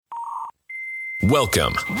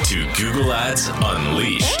Welcome to Google Ads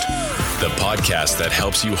Unleashed, the podcast that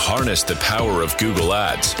helps you harness the power of Google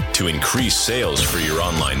Ads to increase sales for your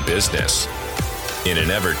online business. In an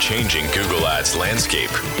ever-changing Google Ads landscape,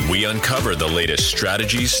 we uncover the latest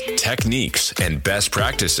strategies, techniques, and best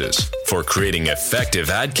practices for creating effective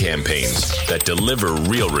ad campaigns that deliver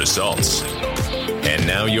real results. And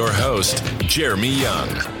now your host, Jeremy Young.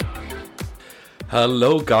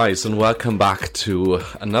 Hello guys, and welcome back to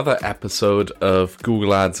another episode of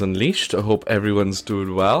Google Ads Unleashed. I hope everyone's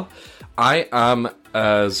doing well. I am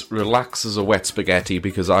as relaxed as a wet spaghetti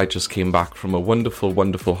because I just came back from a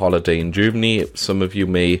wonderful holiday in Germany. Some of you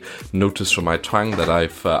may notice from my twang that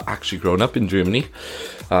I've actually grown up in Germany.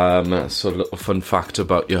 So a little fun fact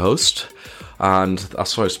about your host. And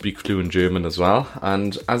that's why I speak fluent German as well.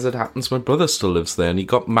 And as it happens, my brother still lives there and he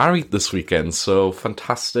got married this weekend. So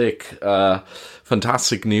fantastic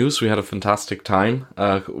news. We had a fantastic time.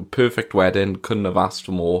 Perfect wedding. Couldn't have asked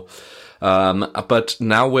for more. But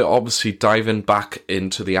now we're obviously diving back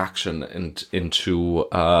into the action and into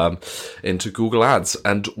Google Ads.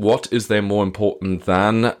 And what is there more important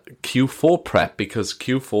than Q4 prep? Because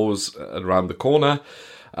Q4 is around the corner.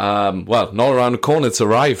 Well, not around the corner, it's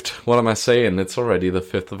arrived. What am I saying? It's already the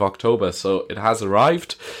 5th of October, so it has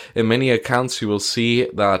arrived. In many accounts, you will see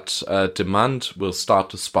that demand will start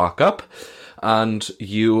to spark up, and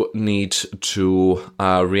you need to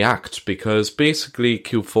react, because basically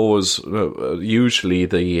Q4 is usually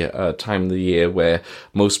the time of the year where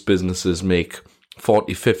most businesses make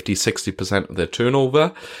 40, 50, 60% of their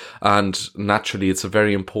turnover. And naturally, it's a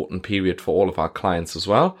very important period for all of our clients as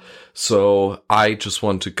well. So I just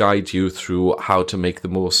want to guide you through how to make the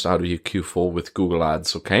most out of your Q4 with Google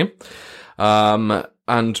Ads, okay?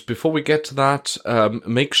 And before we get to that,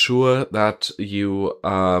 make sure that you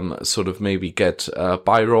sort of maybe get a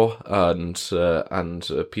biro and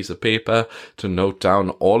a piece of paper to note down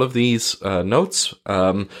all of these notes,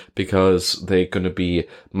 because they're going to be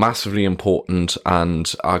massively important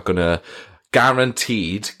and are going to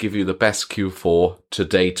guaranteed give you the best Q4 to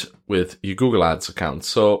date with your Google Ads account.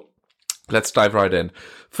 So let's dive right in.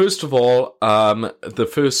 First of all, the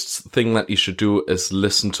first thing that you should do is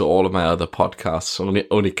listen to all of my other podcasts.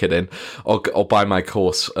 Only kidding. Or buy my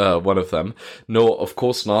course, one of them. No, of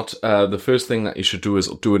course not. The first thing that you should do is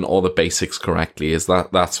doing all the basics correctly.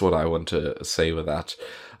 That's what I want to say with that.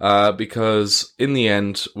 Because in the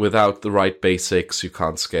end, without the right basics, you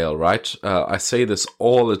can't scale, right? I say this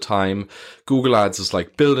all the time. Google Ads is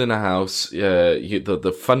like building a house.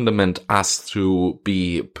 The fundament has to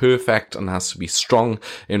be perfect and has to be strong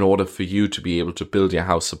in order for you to be able to build your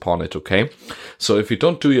house upon it, okay? So if you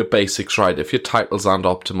don't do your basics right, if your titles aren't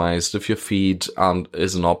optimized, if your feed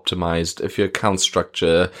isn't optimized, if your account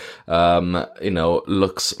structure,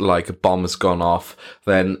 looks like a bomb has gone off,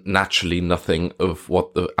 then naturally nothing of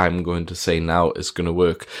what I'm going to say now is going to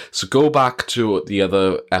work. So go back to the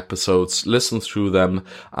other episodes, listen through them,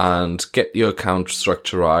 and get your account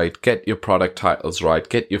structure right, get your product titles right,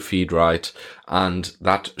 get your feed right, and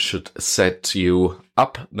that should set you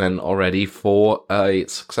up then already for a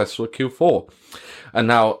successful Q4. And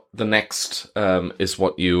now the next is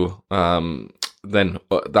what you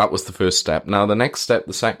that was the first step. Now the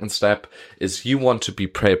second step is you want to be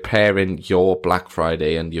preparing your Black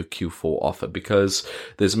Friday and your Q4 offer, because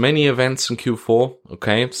there's many events in Q4,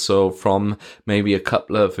 okay? So from maybe a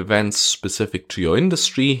couple of events specific to your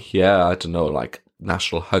industry, I don't know, like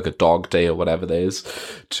National Hug a Dog Day or whatever it is,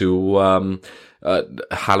 to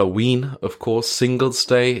Halloween, of course, Singles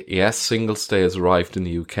Day. Yes, Singles Day has arrived in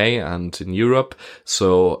the UK and in Europe.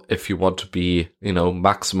 So if you want to be,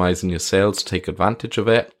 maximizing your sales, take advantage of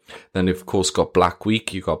it. Then you've of course got Black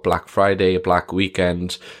Week, you got Black Friday, Black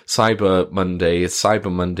Weekend, Cyber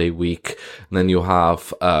Monday week, and then you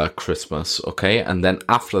have Christmas, okay? And then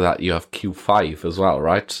after that you have Q5 as well,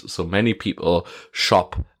 right? So many people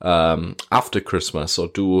shop after Christmas or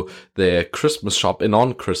do their Christmas shopping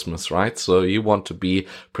on Christmas, right? So you want to be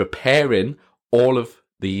preparing all of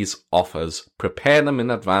these offers. Prepare them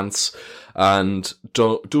in advance and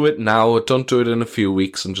don't do it now. Don't do it in a few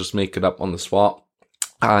weeks and just make it up on the spot.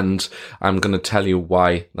 And I'm going to tell you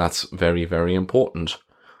why that's very, very important.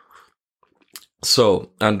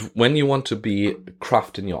 So, and when you want to be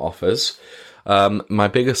crafting your offers, my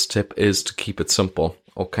biggest tip is to keep it simple.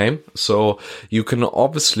 Okay, so you can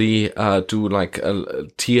obviously do like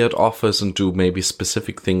tiered offers and do maybe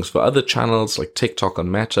specific things for other channels like TikTok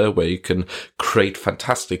and Meta, where you can create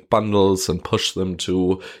fantastic bundles and push them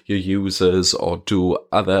to your users or do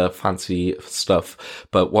other fancy stuff.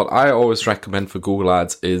 But what I always recommend for Google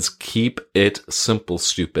Ads is keep it simple,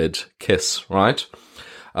 stupid, KISS, right?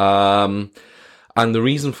 And the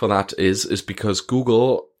reason for that is because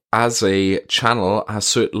Google as a channel has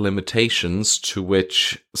certain limitations to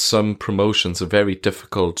which some promotions are very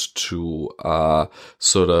difficult to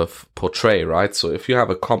sort of portray, right? So if you have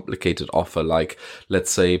a complicated offer, like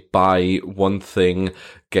let's say buy one thing,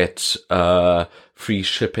 get free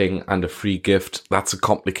shipping and a free gift, that's a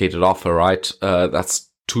complicated offer, right? That's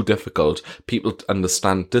too difficult. People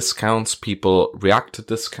understand discounts, people react to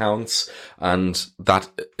discounts, and that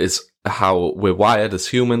is how we're wired as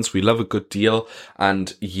humans. We love a good deal,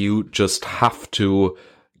 and you just have to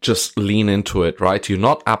just lean into it, right? You're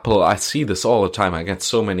not Apple. I see this all the time. I get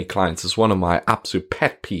so many clients. It's one of my absolute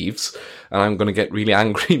pet peeves, and I'm going to get really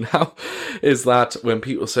angry now, is that when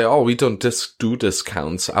people say, oh, we don't do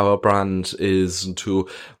discounts, our brand is to,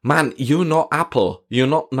 man, you're not Apple, you're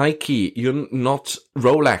not Nike, you're not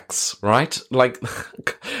Rolex, right? Like,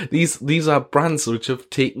 these are brands which have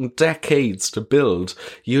taken decades to build.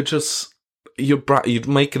 You're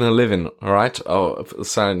making a living, all right, of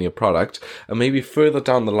selling your product, and maybe further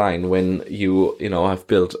down the line when you have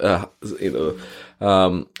built a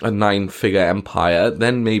 9-figure empire,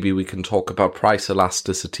 then maybe we can talk about price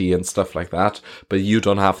elasticity and stuff like that. But you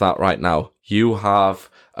don't have that right now. You have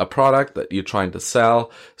a product that you're trying to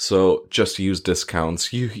sell, so just use discounts.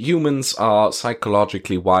 Humans are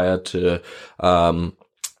psychologically wired to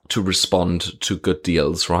respond to good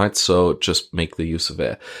deals, right? So just make the use of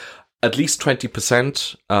it. At least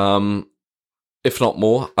 20%, if not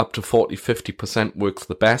more, up to 40-50% works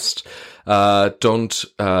the best. Don't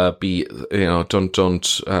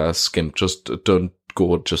skimp. Just don't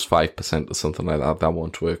go just 5% or something like that. That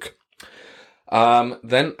won't work.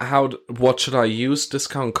 Then what should I use?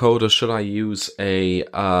 Discount code, or should I use a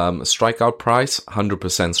strikeout price? 100%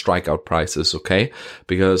 strikeout price is okay,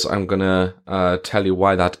 because I'm gonna tell you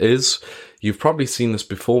why that is. You've probably seen this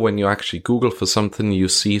before. When you actually Google for something, you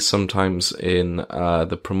see sometimes in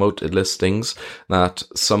the promoted listings that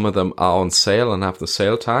some of them are on sale and have the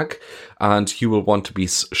sale tag, and you will want to be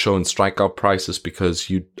shown strikeout prices because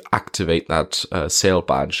you activate that sale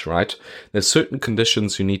badge, right? There's certain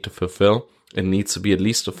conditions you need to fulfill. It needs to be at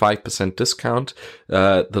least a 5% discount.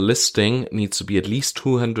 The listing needs to be at least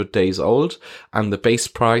 200 days old, and the base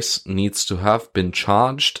price needs to have been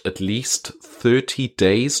charged at least 30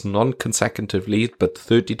 days, non-consecutively, but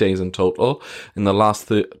 30 days in total in the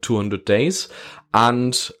last 200 days.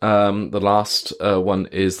 And the last one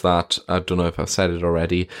is that, I don't know if I said it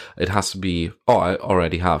already, it has to be, I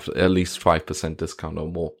already have, at least 5% discount or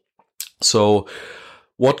more. So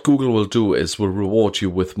what Google will do is will reward you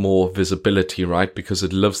with more visibility, right? Because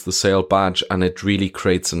it loves the sale badge, and it really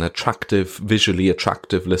creates an visually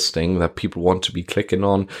attractive listing that people want to be clicking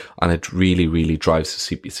on, and it really, really drives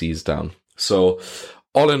the CPCs down. So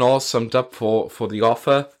all in all, summed up for the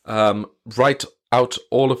offer, write out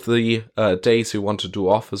all of the days you want to do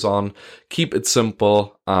offers on, keep it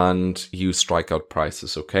simple, and use strikeout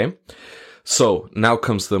prices, okay? So now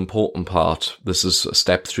comes the important part. This is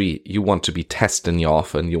step 3. You want to be testing your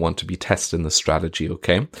offer, and you want to be testing the strategy,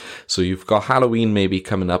 okay? So you've got Halloween maybe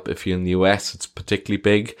coming up. If you're in the US, it's particularly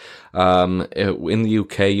big. In the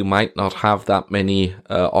UK, you might not have that many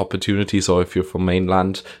opportunities, or if you're from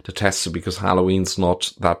mainland, to test it because Halloween's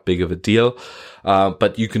not that big of a deal.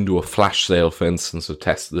 But you can do a flash sale, for instance, to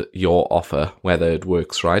test your offer, whether it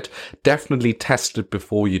works, right? Definitely test it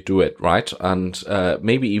before you do it, right? And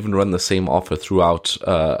maybe even run the same offer throughout,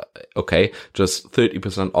 just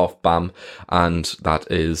 30% off, bam. And that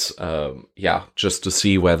is, just to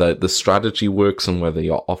see whether the strategy works and whether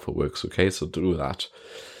your offer works, okay? So do that.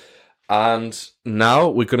 And now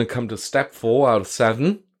we're going to come to step 4 out of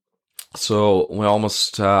 7. So we're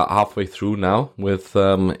almost halfway through now with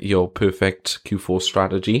your perfect Q4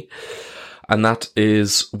 strategy. And that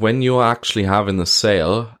is, when you're actually having the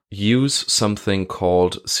sale, use something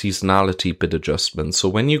called seasonality bid adjustment. So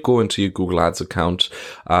when you go into your Google Ads account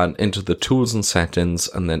and into the tools and settings,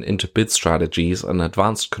 and then into bid strategies and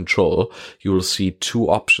advanced control, you will see 2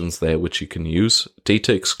 options there which you can use: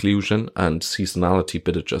 data exclusion and seasonality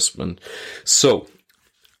bid adjustment. So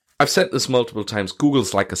I've said this multiple times.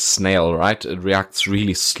 Google's like a snail, right? It reacts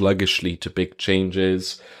really sluggishly to big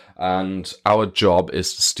changes, and our job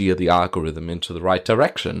is to steer the algorithm into the right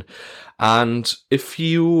direction. And if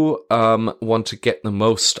you want to get the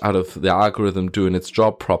most out of the algorithm doing its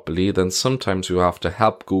job properly, then sometimes you have to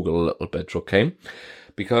help Google a little bit, okay?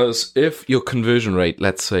 Because if your conversion rate,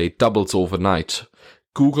 let's say, doubles overnight,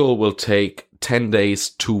 Google will take 10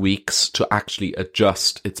 days, 2 weeks to actually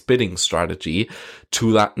adjust its bidding strategy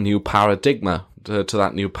to that new paradigm,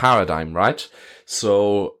 that new paradigm, right?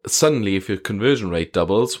 So suddenly if your conversion rate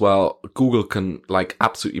doubles, well, Google can like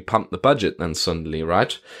absolutely pump the budget then suddenly,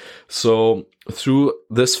 right? So through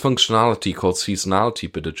this functionality called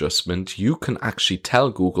seasonality bid adjustment, you can actually tell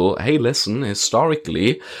Google, hey, listen,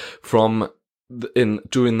 historically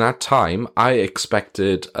during that time, I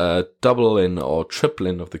expected a doubling or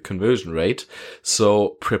tripling of the conversion rate. So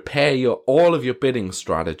prepare all of your bidding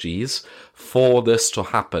strategies for this to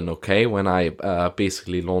happen, okay, when I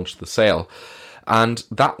basically launch the sale. And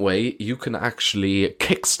that way you can actually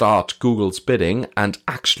kickstart Google's bidding and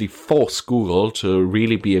actually force Google to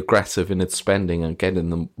really be aggressive in its spending and getting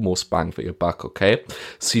the most bang for your buck, okay?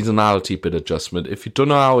 Seasonality bid adjustment. If you don't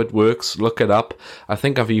know how it works, look it up. I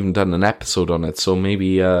think I've even done an episode on it, so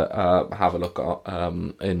maybe have a look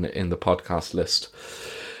in the podcast list.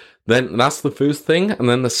 Then that's the first thing. And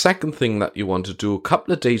then the second thing that you want to do a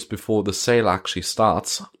couple of days before the sale actually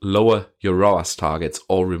starts, lower your ROAS targets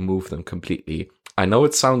or remove them completely. I know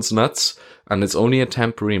it sounds nuts and it's only a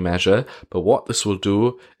temporary measure, but what this will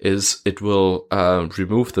do is it will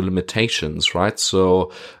remove the limitations, right?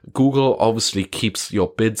 So Google obviously keeps your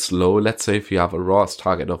bids low. Let's say if you have a ROAS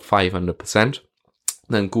target of 500%.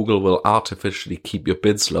 Then Google will artificially keep your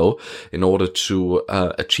bids low in order to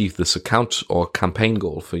achieve this account or campaign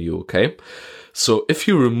goal for you, okay? So if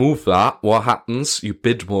you remove that, what happens? You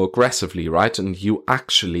bid more aggressively, right? And you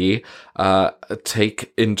actually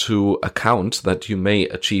take into account that you may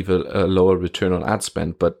achieve a lower return on ad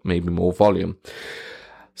spend, but maybe more volume.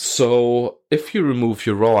 So if you remove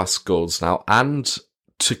your ROAS goals now and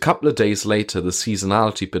a couple of days later, the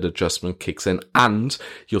seasonality bid adjustment kicks in and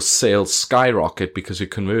your sales skyrocket because your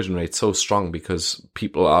conversion rate's so strong because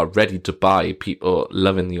people are ready to buy, people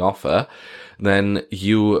loving the offer, then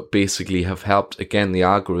you basically have helped, again, the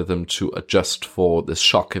algorithm to adjust for this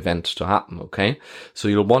shock event to happen, okay? So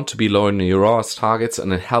you'll want to be lowering your ROAS targets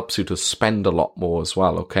and it helps you to spend a lot more as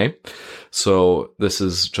well, okay? So this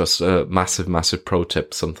is just a massive, massive pro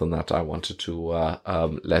tip, something that I wanted to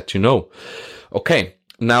let you know. Okay.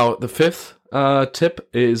 Now, the fifth tip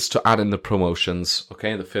is to add in the promotions,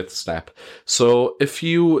 okay, the fifth step. So if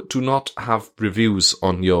you do not have reviews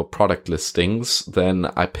on your product listings, then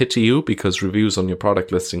I pity you because reviews on your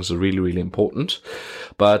product listings are really, really important.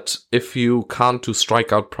 But if you can't do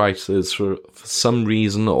strikeout prices for some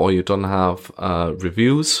reason or you don't have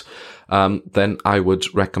reviews, then I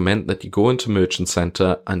would recommend that you go into Merchant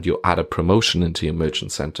Center and you add a promotion into your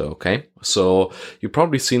Merchant Center, okay? So you've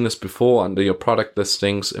probably seen this before under your product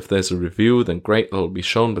listings. If there's a review, then great, it'll be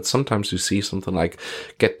shown. But sometimes you see something like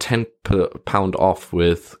get £10 off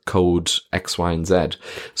with code X, Y, and Z.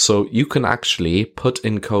 So you can actually put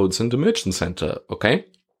in codes into Merchant Center, okay?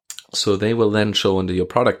 So they will then show under your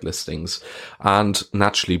product listings and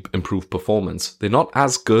naturally improve performance. They're not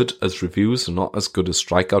as good as reviews and not as good as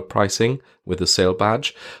strikeout pricing with a sale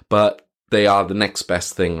badge, but they are the next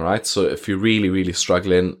best thing, right? So if you're really, really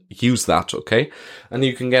struggling, use that, okay? And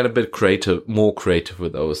you can get a bit creative, more creative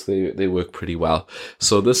with those. They work pretty well.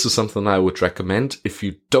 So this is something I would recommend. If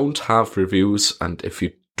you don't have reviews and if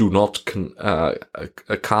you do not can't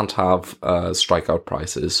have strikeout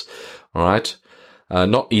prices, all right?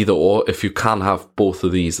 Not either or. If you can have both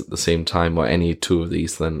of these at the same time or any two of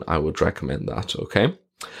these, then I would recommend that, okay?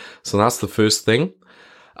 So that's the first thing.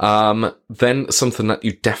 Then something that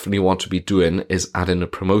you definitely want to be doing is add in a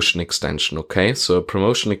promotion extension, okay? So a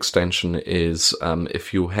promotion extension is,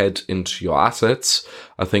 if you head into your assets,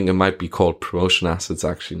 I think it might be called promotion assets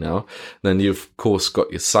actually now, then you've of course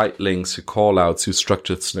got your site links, your call outs, your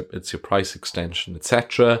structured snippets, your price extension,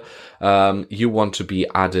 etc. You want to be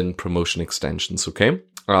adding promotion extensions, okay?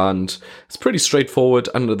 And it's pretty straightforward.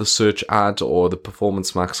 Under the search ad or the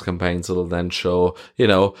Performance Max campaigns, it'll then show,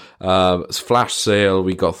 flash sale,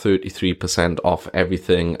 we got 33% off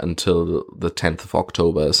everything until the 10th of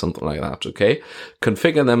October, something like that, okay?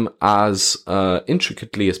 Configure them as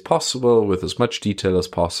intricately as possible with as much detail as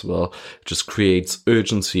possible. It just creates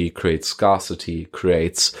urgency, creates scarcity,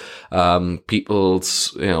 creates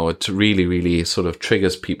people's, it really, really sort of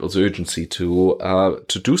triggers people's urgency to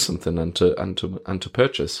do something and to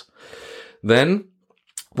purchase. Then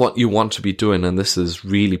what you want to be doing, and this is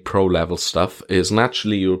really pro level stuff, is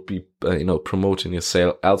naturally you'll be promoting your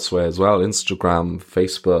sale elsewhere as well, Instagram,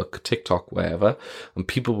 Facebook, TikTok, wherever, and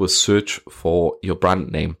people will search for your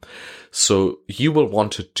brand name. So you will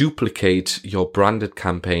want to duplicate your branded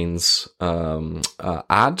campaigns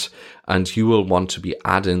ad, and you will want to be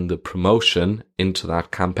adding the promotion into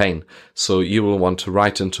that campaign. So you will want to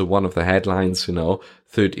write into one of the headlines,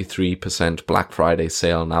 33% Black Friday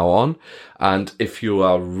sale now on. And if you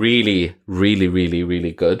are really, really, really,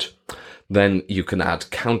 really good, then you can add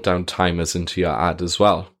countdown timers into your ad as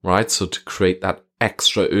well, right? So to create that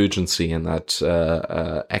extra urgency and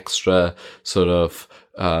that extra sort of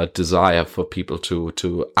desire for people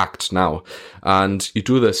to act now. And you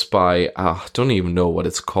do this by, I don't even know what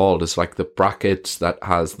it's called. It's like the bracket that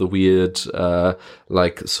has the weird,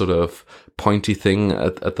 like sort of pointy thing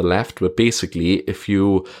at the left. But basically, if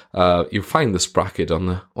you find this bracket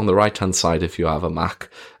on the right hand side if you have a Mac.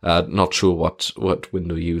 Not sure what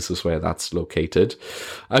window uses where that's located.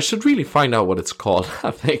 I should really find out what it's called,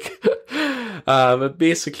 I think. But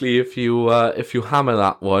basically, if you hammer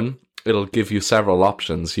that one, it'll give you several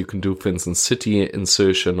options. You can do, for instance, city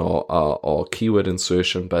insertion or keyword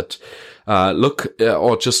insertion, but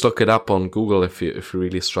just look it up on Google if you're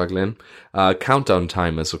really struggling. Countdown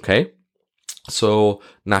timers, okay? So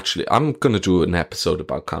naturally, I'm going to do an episode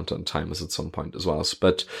about countdown timers at some point as well.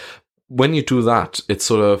 But when you do that, it's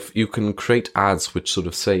sort of, you can create ads which sort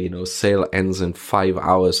of say, sale ends in 5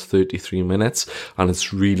 hours, 33 minutes. And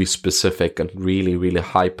it's really specific and really, really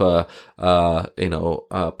hyper,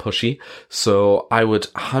 pushy. So I would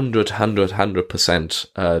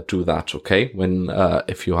 100% do that. Okay.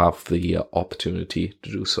 If you have the opportunity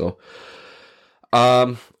to do so.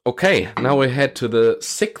 Okay, now we head to the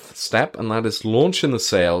 6th step, and that is launching the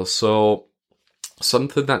sale. So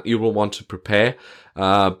something that you will want to prepare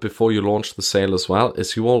before you launch the sale as well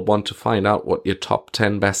is you will want to find out what your top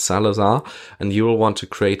 10 best sellers are, and you will want to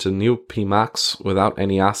create a new PMax without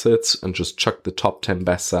any assets and just chuck the top 10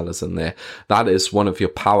 best sellers in there. That is one of your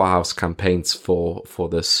powerhouse campaigns for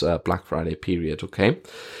this Black Friday period, okay?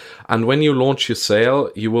 And when you launch your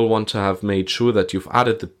sale, you will want to have made sure that you've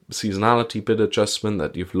added the seasonality bid adjustment,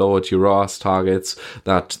 that you've lowered your ROAS targets,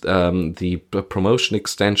 that the promotion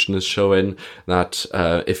extension is showing, that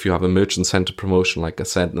if you have a merchant center promotion, like I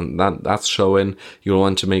said, then that's showing. You'll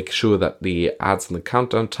want to make sure that the ads and the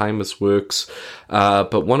countdown timers works.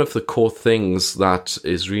 But one of the core things that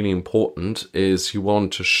is really important is you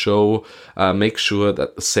want to make sure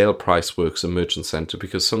that the sale price works in merchant center,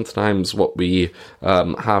 because sometimes what we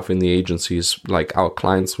have in the agencies, like our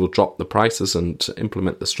clients will drop the prices and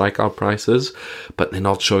implement the strikeout prices, but they're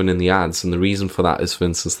not shown in the ads. And the reason for that is, for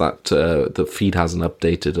instance, that the feed hasn't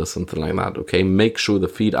updated or something like that. Okay, make sure the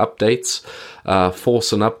feed updates,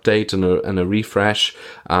 force an update and a refresh,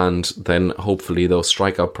 and then hopefully those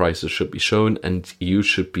strikeout prices should be shown and you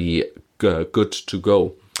should be good to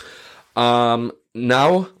go.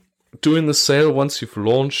 Now, doing the sale, once you've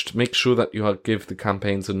launched, make sure that you give the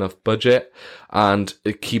campaigns enough budget and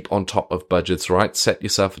keep on top of budgets, right? Set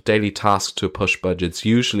yourself a daily task to push budgets.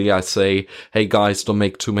 Usually I say, hey guys, don't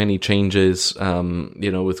make too many changes,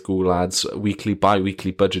 with Google Ads. Weekly,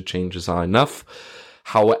 bi-weekly budget changes are enough.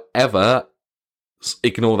 However,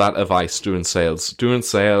 ignore that advice during sales. During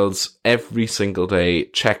sales, every single day,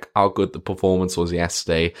 check how good the performance was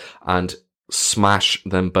yesterday and smash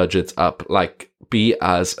them budgets up. Like, be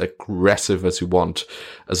as aggressive as you want,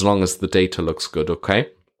 as long as the data looks good, okay?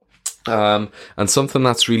 And something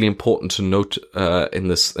that's really important to note in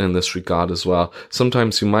this regard as well.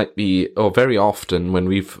 Sometimes you might be, or very often when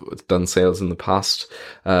we've done sales in the past,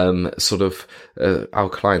 our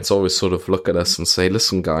clients always sort of look at us and say,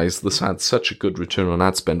 listen guys, this had such a good return on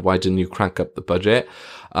ad spend, why didn't you crank up the budget?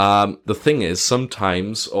 The thing is,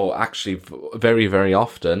 sometimes, or actually very, very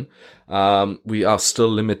often, we are still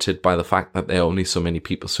limited by the fact that there are only so many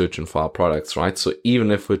people searching for our products, right? So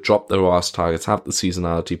even if we drop the ROAS targets, have the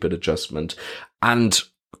seasonality bid adjustment, and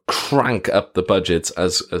crank up the budgets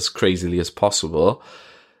as crazily as possible,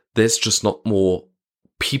 there's just not more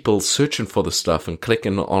people searching for the stuff and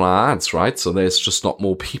clicking on our ads, right? So there's just not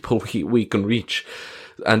more people we can reach.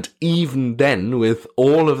 And even then, with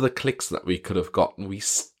all of the clicks that we could have gotten, we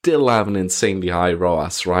still have an insanely high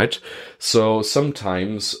ROAS, right? So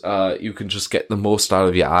sometimes you can just get the most out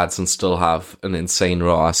of your ads and still have an insane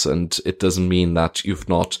ROAS. And it doesn't mean that you've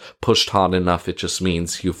not pushed hard enough. It just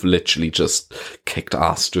means you've literally just kicked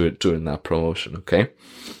ass during that promotion, okay?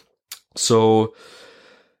 So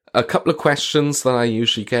a couple of questions that I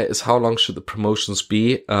usually get is, how long should the promotions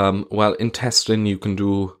be? Well, in testing, you can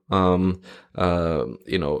do,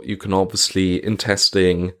 you can obviously, in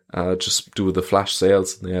testing, just do the flash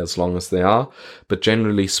sales there as long as they are. But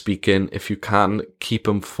generally speaking, if you can, keep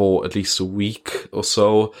them for at least a week or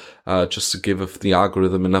so, just to give the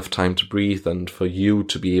algorithm enough time to breathe and for you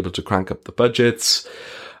to be able to crank up the budgets.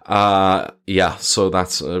 So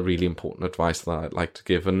that's a really important advice that I'd like to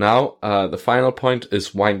give. And now, the final point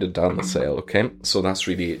is winding down the sale, okay? So that's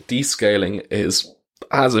really, descaling is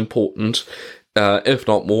as important, if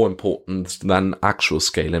not more important than actual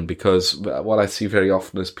scaling, because what I see very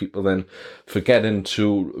often is people then forgetting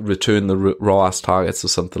to return the ROAS targets or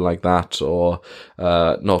something like that, or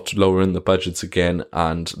not lowering the budgets again,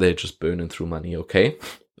 and they're just burning through money, okay?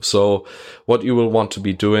 So what you will want to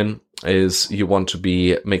be doing is you want to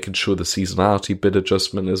be making sure the seasonality bid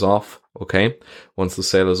adjustment is off, okay? Once the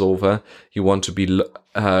sale is over, you want to be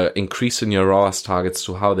increasing your ROAS targets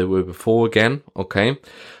to how they were before again, okay?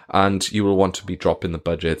 And you will want to be dropping the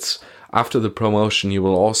budgets. After the promotion, you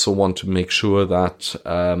will also want to make sure that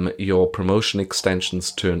your promotion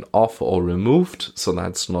extensions turned off or removed, so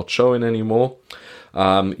that's not showing anymore.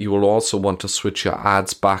 You will also want to switch your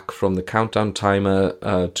ads back from the countdown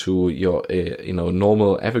timer to your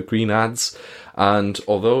normal evergreen ads. And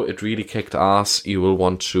although it really kicked ass, you will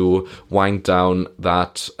want to wind down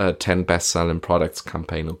that 10 best-selling products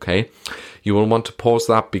campaign, okay? You will want to pause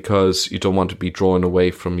that because you don't want to be drawing away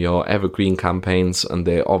from your evergreen campaigns, and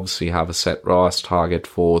they obviously have a set ROAS target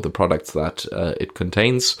for the products that it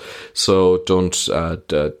contains. So don't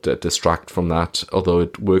distract from that. Although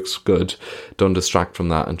it works good, don't distract from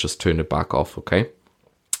that and just turn it back off, okay?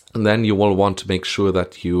 And then you will want to make sure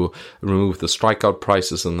that you remove the strikeout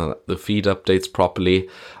prices and the feed updates properly,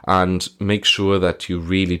 and make sure that you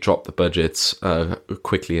really drop the budgets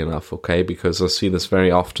quickly enough, okay? Because I see this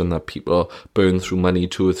very often, that people burn through money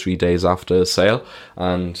 2 or 3 days after a sale,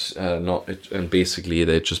 and basically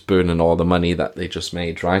they're just burning all the money that they just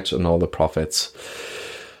made, right? And all the profits.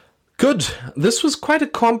 Good. This was quite a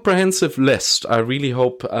comprehensive list. I really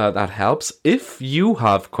hope that helps. If you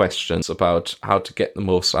have questions about how to get the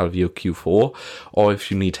most out of your Q4, or if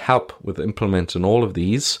you need help with implementing all of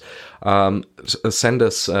these, send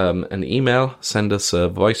us an email, send us a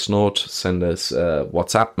voice note, send us a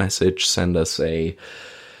WhatsApp message, send us an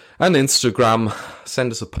Instagram,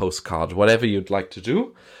 send us a postcard, whatever you'd like to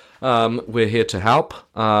do. We're here to help.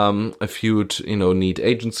 If you'd, need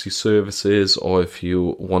agency services, or if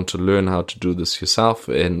you want to learn how to do this yourself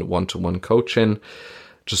in one-to-one coaching,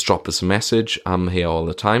 just drop us a message. I'm here all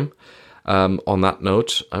the time. On that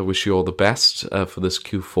note, I wish you all the best for this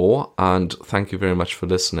Q4, and thank you very much for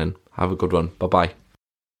listening. Have a good one. Bye-bye.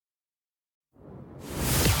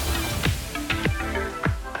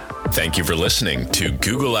 Thank you for listening to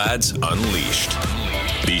Google Ads Unleashed.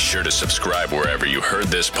 Be sure to subscribe wherever you heard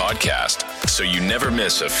this podcast so you never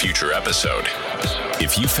miss a future episode.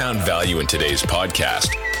 If you found value in today's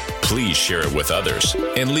podcast, please share it with others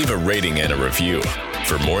and leave a rating and a review.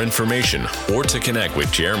 For more information or to connect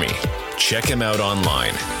with Jeremy, check him out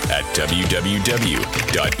online at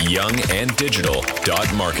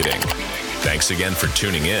www.younganddigital.marketing. Thanks again for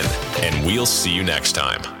tuning in, and we'll see you next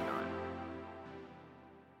time.